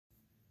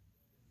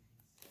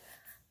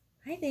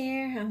Hi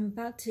there, I'm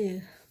about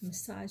to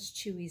massage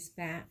Chewie's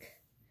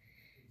back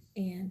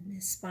and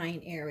his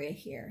spine area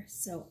here.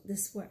 So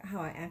this is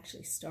how I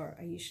actually start.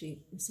 I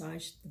usually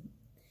massage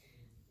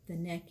the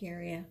neck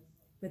area,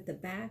 but the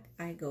back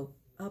I go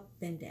up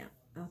and down,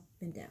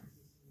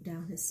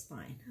 down his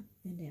spine, up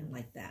and down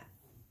like that.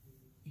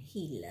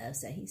 He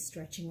loves that. He's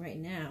stretching right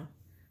now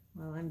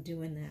while I'm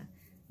doing that.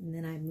 And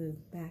then I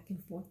move back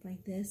and forth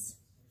like this,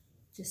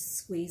 just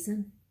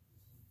squeezing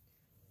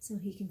so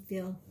he can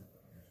feel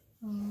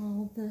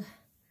all the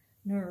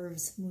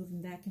nerves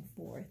moving back and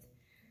forth.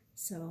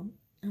 So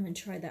I'm going to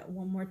try that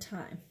one more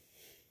time.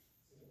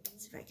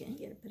 See if I can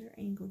get a better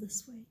angle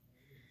this way.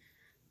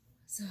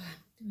 So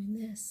I'm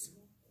doing this,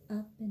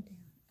 up and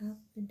down, up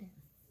and down.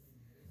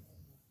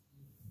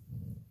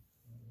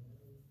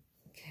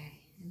 Okay,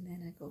 and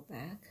then I go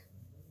back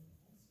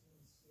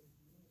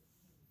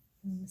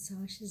and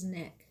massage his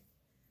neck.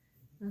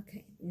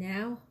 Okay,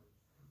 now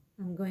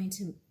I'm going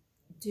to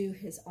do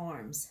his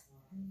arms.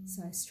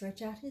 So I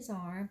stretch out his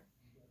arm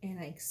and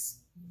I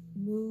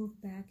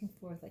move back and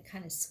forth, like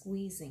kind of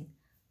squeezing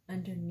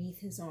underneath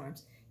his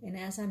arms. And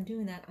as I'm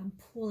doing that, I'm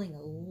pulling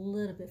a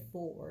little bit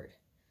forward,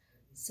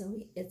 so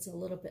it's a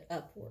little bit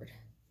upward.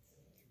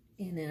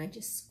 And then I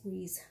just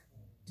squeeze,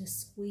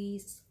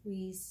 squeeze,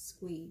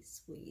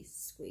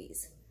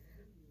 squeeze.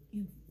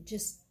 And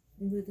just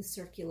move the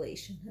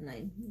circulation, and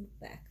I move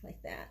back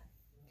like that.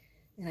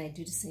 And I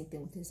do the same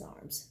thing with his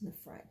arms in the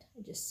front.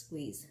 I just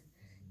squeeze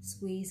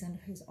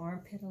under his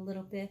armpit a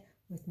little bit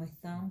with my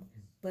thumb,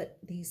 but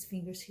these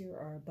fingers here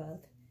are above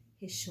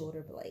his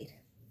shoulder blade.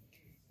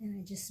 And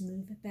I just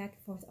move it back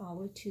and forth all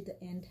the way to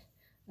the end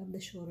of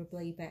the shoulder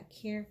blade back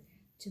here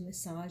to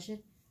massage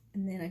it.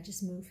 And then I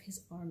just move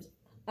his arms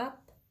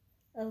up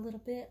a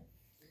little bit.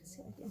 Let's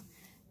see if I can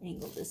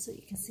angle this so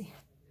you can see.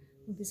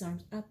 Move his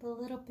arms up a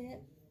little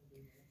bit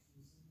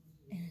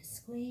and I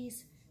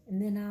squeeze.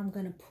 And then I'm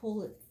going to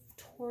pull it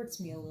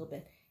towards me a little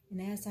bit.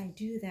 And as I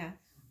do that,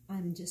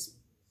 I'm just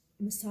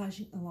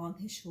massaging along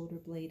his shoulder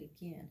blade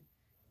again.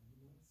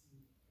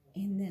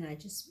 And then I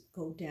just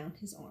go down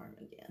his arm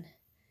again.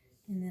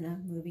 And then I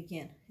move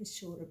again, his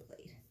shoulder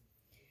blade.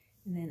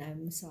 And then I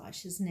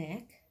massage his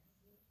neck.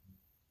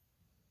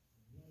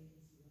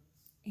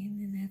 And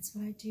then that's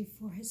what I do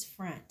for his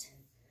front.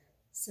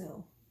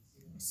 So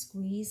I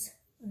squeeze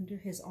under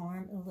his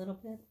arm a little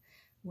bit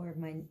where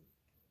my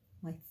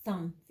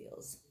thumb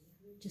feels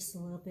just a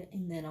little bit.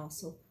 And then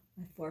also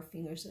my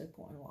forefingers are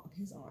going along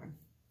his arm.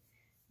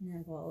 And then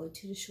I go all the way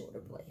to the shoulder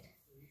blade.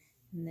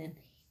 And then,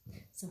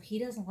 so he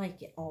doesn't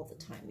like it all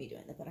the time me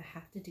doing that, but I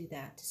have to do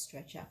that to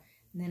stretch out.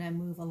 And then I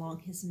move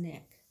along his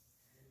neck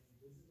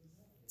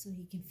so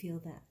he can feel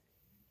that.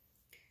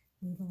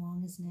 Move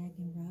along his neck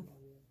and rub.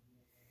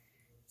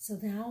 So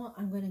now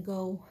I'm going to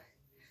go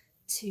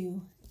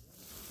to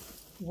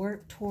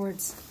work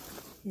towards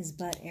his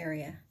butt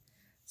area.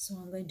 So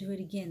I'm going to do it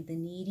again, the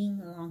kneading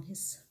along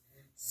his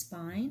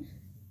spine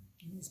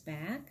and his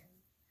back.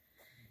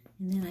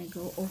 And then I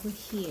go over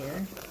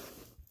here,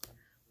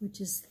 which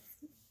is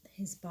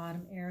his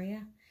bottom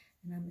area,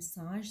 and I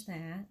massage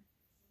that.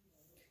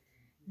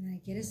 And I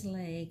get his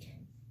leg,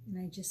 and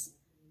I just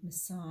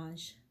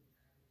massage.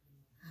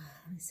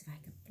 Let me see if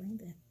I can bring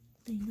that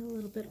thing a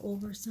little bit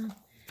over some.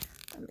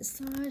 I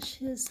massage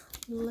his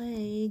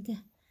leg.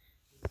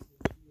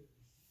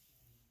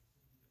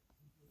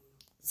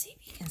 See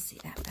if you can see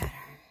that better.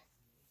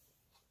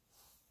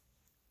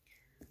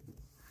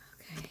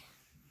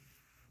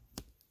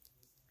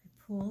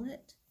 Pull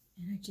it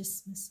and I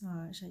just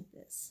massage like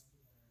this.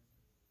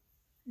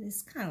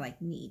 It's kind of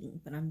like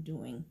kneading, but I'm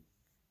doing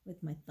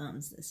with my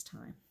thumbs this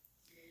time.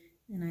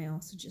 And I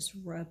also just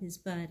rub his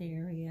butt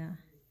area,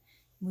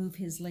 move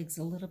his legs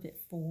a little bit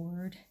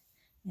forward,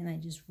 and I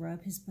just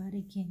rub his butt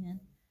again.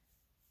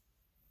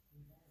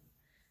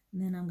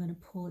 And then I'm going to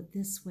pull it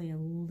this way a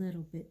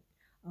little bit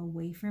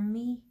away from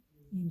me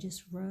and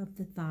just rub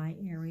the thigh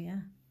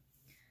area.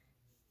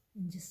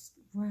 And just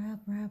rub.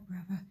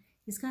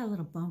 He's got a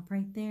little bump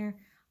right there.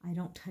 I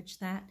don't touch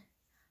that.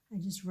 I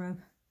just rub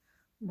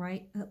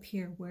right up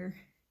here where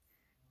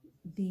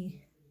the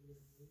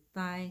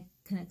thigh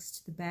connects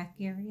to the back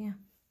area.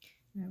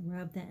 And I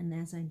rub that, and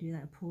as I do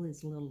that, I pull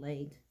his little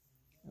leg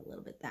a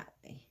little bit that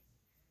way.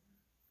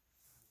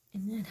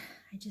 And then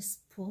I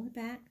just pull it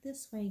back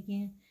this way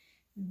again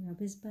and rub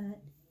his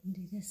butt and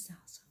do this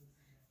also.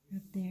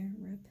 Rub there,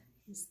 rub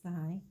his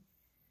thigh,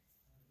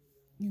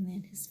 and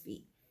then his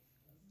feet.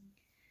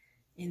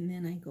 And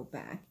then I go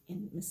back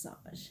and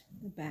massage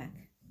the back,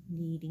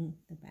 kneading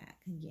the back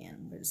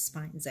again where the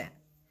spine's at.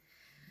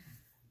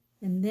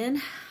 And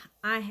then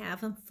I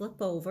have him flip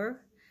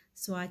over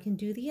so I can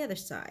do the other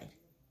side.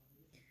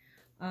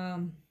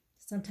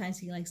 Sometimes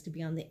he likes to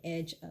be on the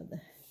edge of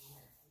the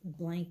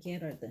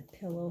blanket or the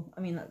pillow.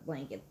 I mean, not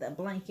blanket, the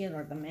blanket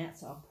or the mat.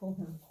 So I'll pull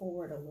him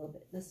forward a little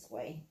bit this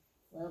way,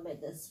 a little bit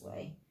this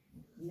way.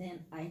 And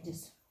then I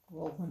just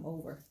roll him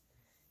over.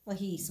 Well,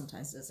 he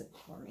sometimes does it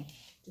for me.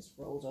 Just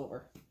rolls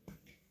over.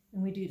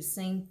 And we do the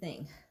same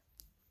thing.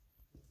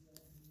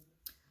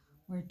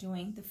 We're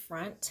doing the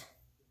front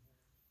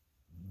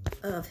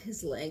of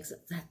his legs.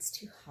 That's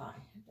too high.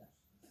 I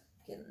have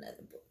to get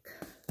another book.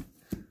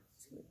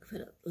 So we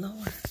put it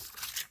lower.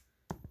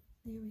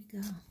 There we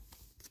go.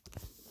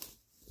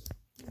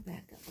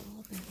 Back up a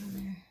little bit on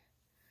there.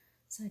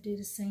 So I do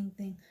the same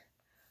thing.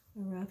 I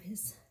rub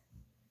his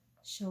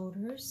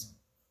shoulders.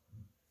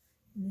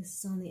 And this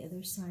is on the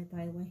other side,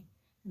 by the way.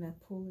 And I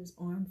pull his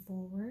arm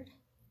forward.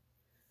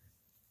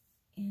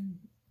 And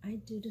I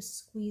do the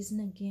squeezing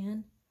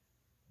again.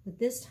 But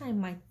this time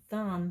my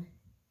thumb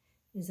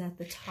is at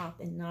the top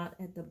and not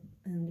at the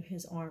under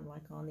his arm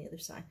like on the other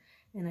side.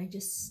 And I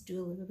just do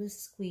a little bit of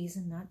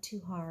squeezing, not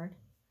too hard.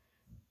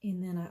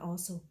 And then I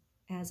also,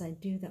 as I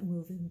do that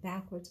moving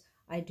backwards,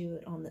 I do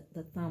it on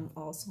the thumb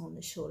also on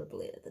the shoulder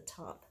blade at the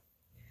top.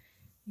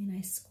 And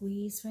I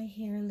squeeze right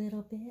here a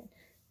little bit.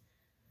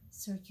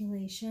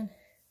 Circulation,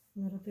 a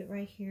little bit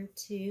right here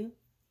too.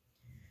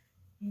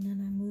 And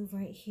then I move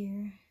right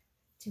here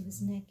to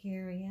his neck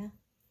area.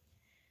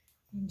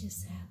 And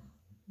just have,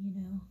 you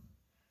know,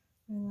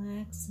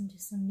 relax and do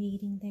some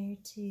kneading there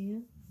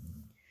too.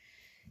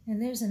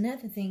 And there's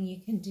another thing you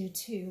can do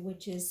too,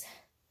 which is,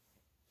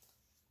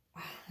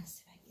 let's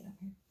see if I can get up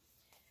here.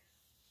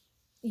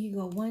 You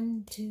go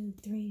 1, 2,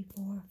 3,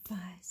 4, 5,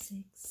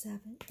 6, 7,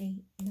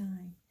 8,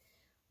 9.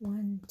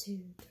 1, 2,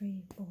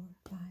 3, 4,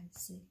 5,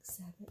 6,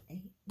 7,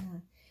 8,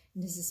 9.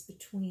 And this is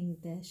between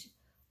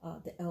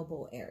the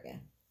elbow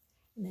area.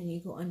 And then you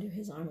go under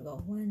his arm and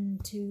go 1,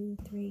 2,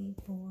 3,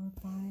 4,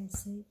 5,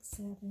 6,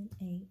 7,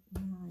 8,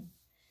 9.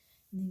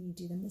 And then you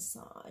do the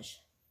massage.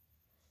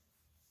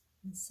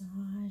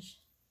 Massage.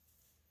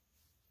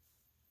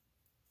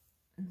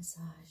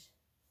 Massage.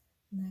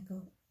 And I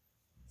go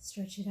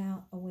stretch it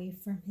out away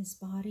from his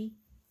body.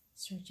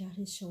 Stretch out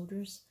his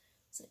shoulders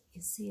so you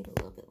can see it a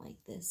little bit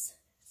like this.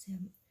 See,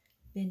 I'm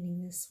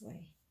bending this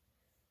way.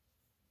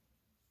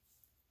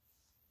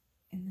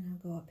 And then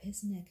I'll go up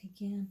his neck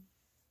again.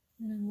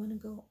 And I'm going to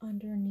go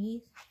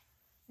underneath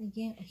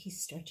again. Oh, he's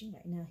stretching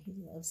right now. He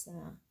loves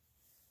that.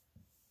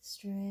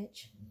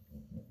 Stretch.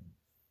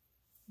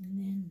 And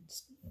then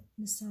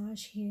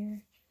massage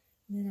here.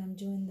 And then I'm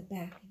doing the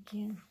back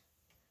again.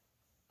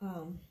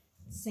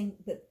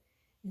 But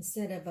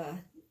instead of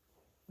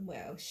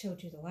well, I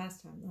showed you the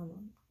last time,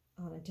 I'm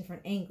on a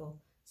different angle.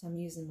 So I'm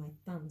using my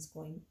thumbs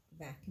going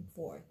back and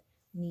forth,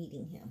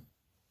 kneading him.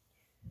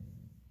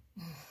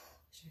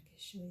 Wish I could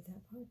show you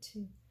that part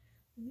too.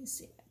 Let me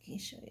see if I can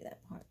show you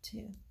that part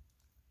too.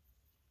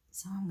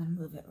 So I'm going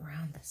to move it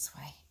around this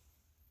way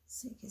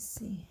so you can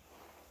see.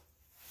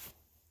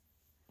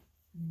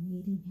 I'm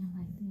kneading him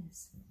like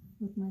this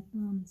with my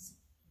thumbs.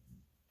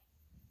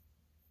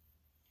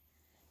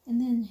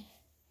 And then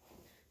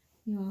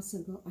you also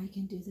go, I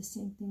can do the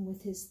same thing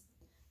with his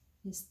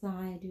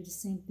thigh. I do the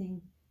same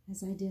thing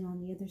as I did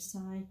on the other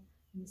side.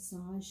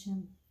 Massage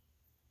him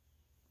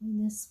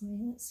going this way.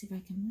 Let's see if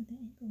I can move the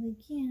ankle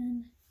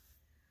again.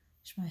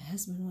 Wish my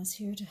husband was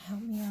here to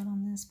help me out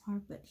on this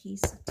part, but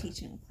he's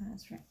teaching a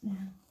class right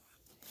now.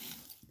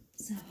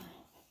 So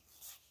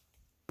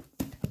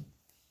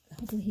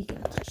hopefully he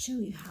can show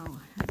you how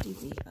I do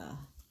the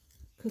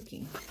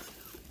cooking.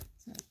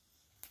 So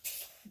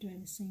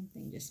doing the same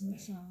thing, just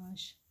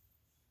massage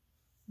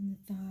on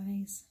the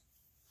thighs,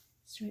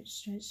 stretch,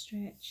 stretch,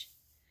 stretch.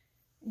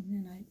 And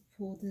then I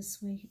pull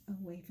this way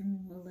away from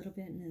him a little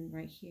bit, and then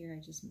right here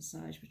I just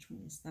massage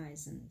between his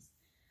thighs and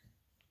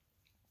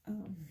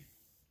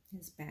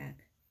his back.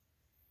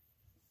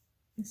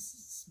 This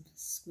is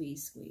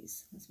squeeze,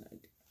 squeeze. That's what I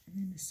do. And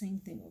then the same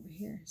thing over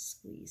here,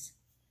 squeeze.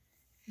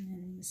 And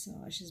then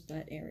massage his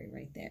butt area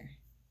right there.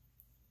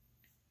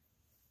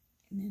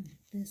 And then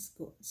this,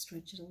 go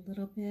stretch it a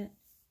little bit,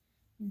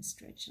 and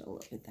stretch it a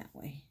little bit that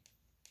way.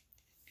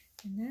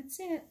 And that's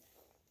it.